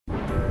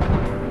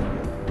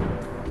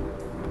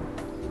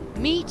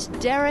Meet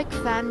Derek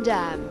Van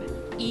Dam,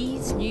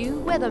 E's new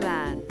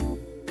weatherman.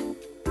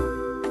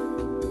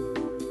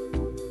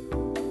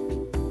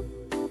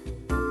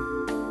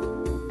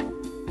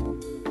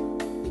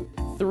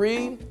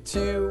 Three,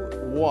 two,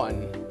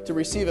 one. To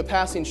receive a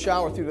passing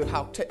shower through the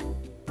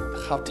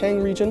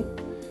Gauteng region.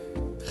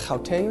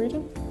 Gauteng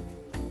region?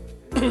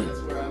 That's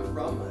where I'm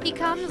from. He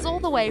comes all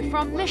the way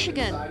from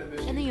Michigan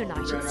in the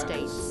United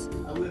States.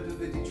 I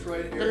lived in the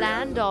Detroit area. The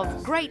land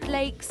of Great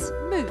Lakes,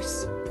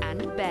 moose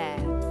and bear.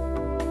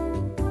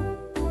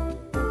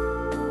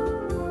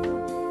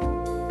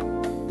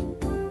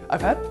 I've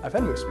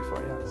had moose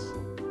before, yes.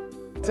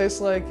 It tastes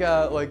like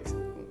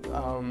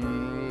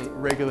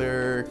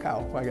regular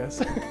cow, I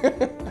guess.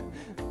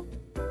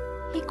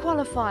 He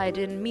qualified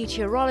in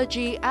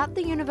meteorology at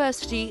the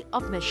University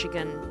of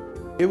Michigan.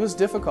 It was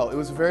difficult. It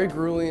was very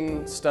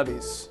grueling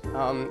studies.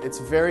 It's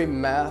very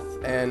math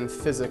and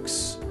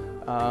physics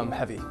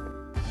heavy.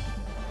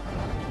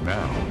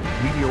 Now,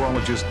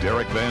 meteorologist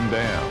Derek Van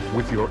Dam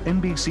with your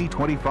NBC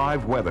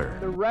 25 weather.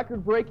 The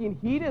record-breaking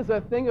heat is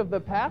a thing of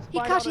the past. He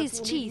cut his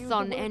teeth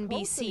on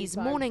NBC's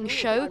morning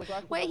show,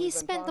 where he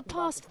spent the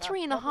past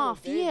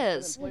 3.5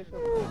 years.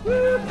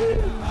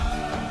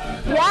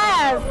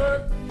 Yes!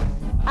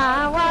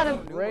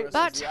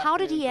 But how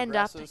did he end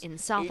up in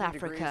South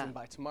Africa?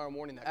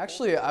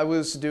 Actually, I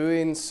was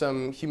doing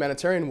some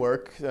humanitarian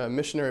work,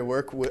 missionary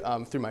work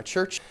through my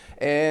church,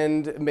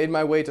 and made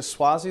my way to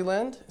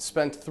Swaziland,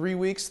 spent 3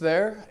 weeks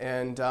there,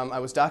 and I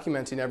was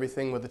documenting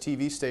everything with a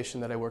TV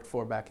station that I worked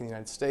for back in the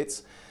United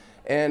States.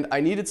 And I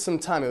needed some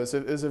time. It was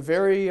a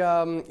very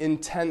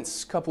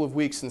intense couple of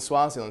weeks in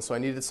Swaziland, so I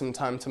needed some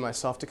time to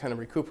myself to kind of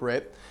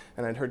recuperate.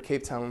 And I'd heard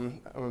Cape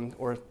Town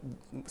or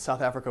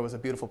South Africa was a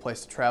beautiful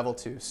place to travel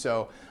to.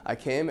 So I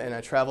came and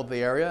I traveled the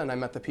area and I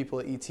met the people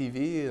at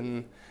ETV,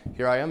 and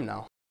here I am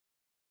now.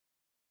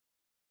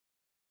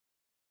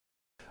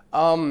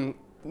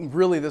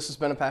 Really, this has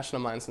been a passion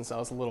of mine since I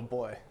was a little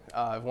boy.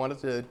 I've wanted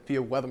to be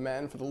a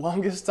weatherman for the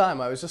longest time.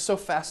 I was just so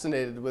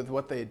fascinated with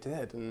what they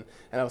did, and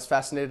I was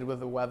fascinated with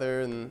the weather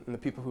and the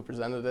people who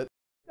presented it.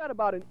 We've got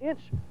about 1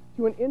 inch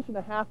to 1.5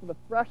 inches of a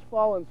fresh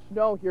fall and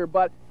snow here,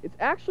 but it's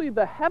actually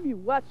the heavy,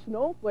 wet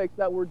snowflakes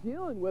that we're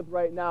dealing with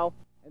right now.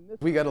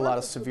 We get a lot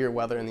of severe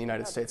weather in the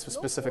United States,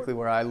 specifically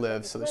where I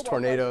live. So there's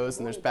tornadoes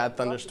and there's bad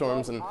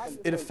thunderstorms, and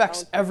it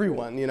affects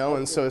everyone, you know.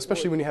 And so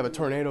especially when you have a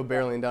tornado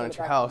barreling down at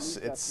your house,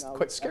 it's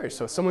quite scary.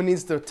 So someone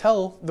needs to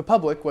tell the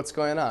public what's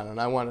going on, and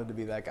I wanted to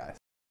be that guy.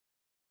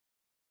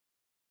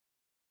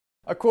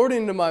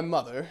 According to my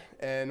mother,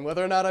 and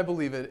whether or not I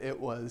believe it, it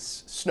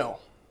was snow.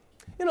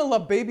 You know,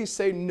 babies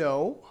say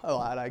no a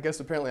lot. I guess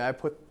apparently I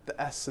put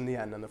the S and the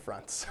N on the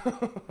front.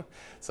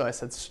 So I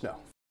said snow.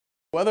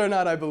 Whether or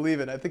not I believe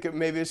it, I think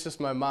maybe it's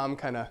just my mom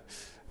kind of,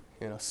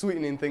 you know,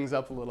 sweetening things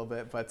up a little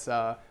bit. But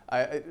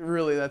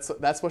really,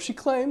 that's what she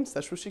claims.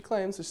 That's what she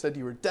claims. She said,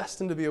 "You were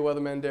destined to be a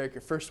weatherman, Derek.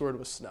 Your first word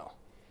was snow."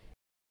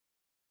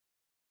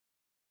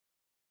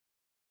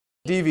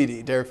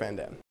 DVD, Derek Van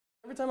Dam.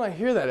 Every time I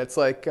hear that, it's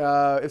like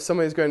if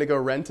somebody's going to go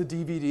rent a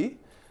DVD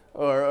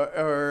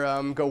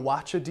or go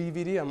watch a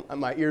DVD,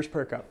 my ears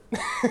perk up.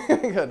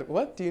 Good.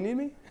 What? Do you need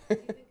me?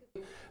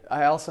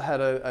 I also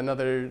had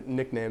another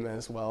nickname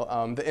as well.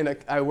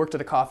 I worked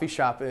at a coffee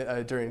shop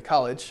during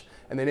college,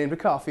 and they named a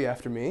coffee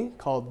after me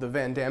called the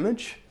Van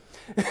Damage.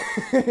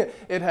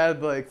 It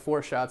had like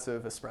 4 shots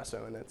of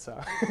espresso in it.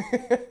 So.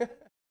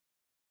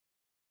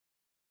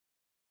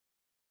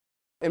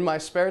 In my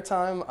spare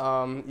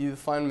time, you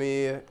find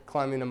me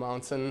climbing a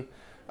mountain,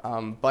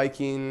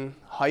 biking,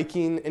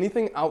 hiking,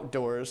 anything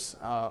outdoors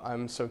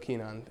I'm so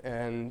keen on.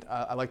 And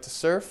I like to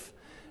surf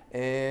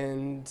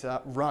and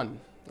run.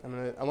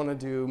 I want to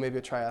do maybe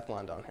a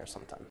triathlon down here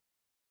sometime.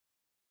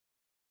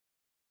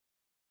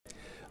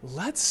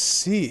 Let's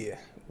see.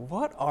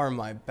 What are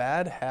my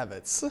bad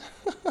habits?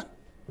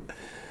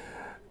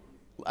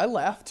 I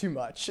laugh too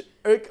much.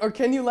 Or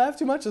can you laugh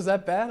too much? Is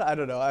that bad? I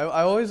don't know.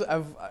 I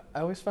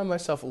always find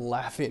myself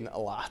laughing a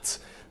lot.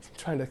 I'm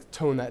trying to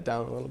tone that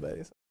down a little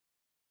bit.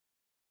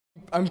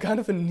 I'm kind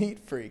of a neat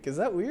freak. Is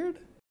that weird?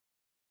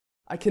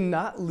 I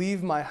cannot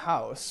leave my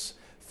house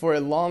for a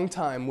long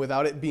time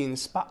without it being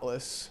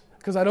spotless,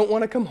 because I don't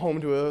want to come home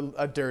to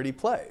a dirty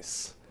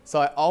place. So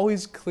I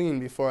always clean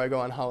before I go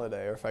on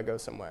holiday or if I go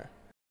somewhere.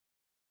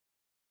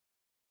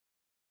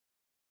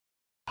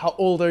 How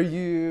old are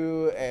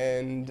you?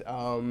 And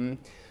can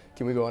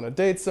we go on a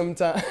date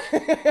sometime?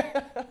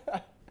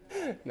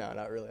 No,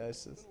 not really.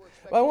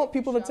 I want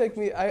people to take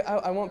me,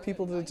 I want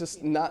people to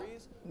just not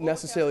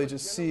necessarily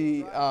just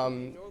see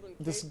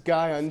this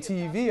guy on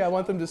TV. I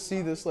want them to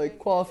see this like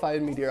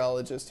qualified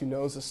meteorologist who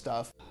knows his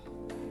stuff.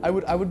 I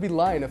would be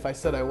lying if I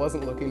said I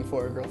wasn't looking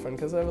for a girlfriend,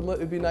 because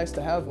it'd be nice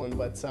to have one,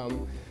 but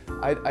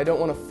I don't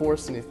want to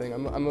force anything.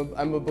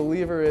 I'm a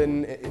believer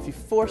in if you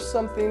force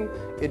something,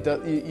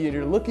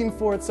 you're looking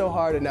for it so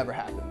hard it never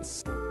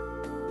happens.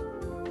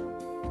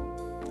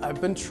 I've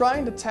been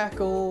trying to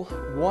tackle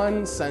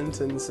one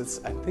sentence.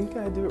 I think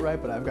I do it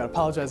right, but I've got to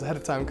apologize ahead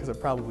of time because I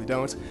probably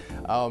don't.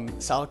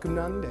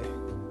 Salakumnande.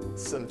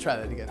 So I'm try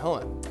that again.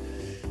 Hold on.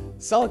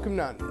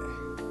 Salakumnande.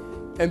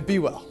 and be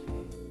well.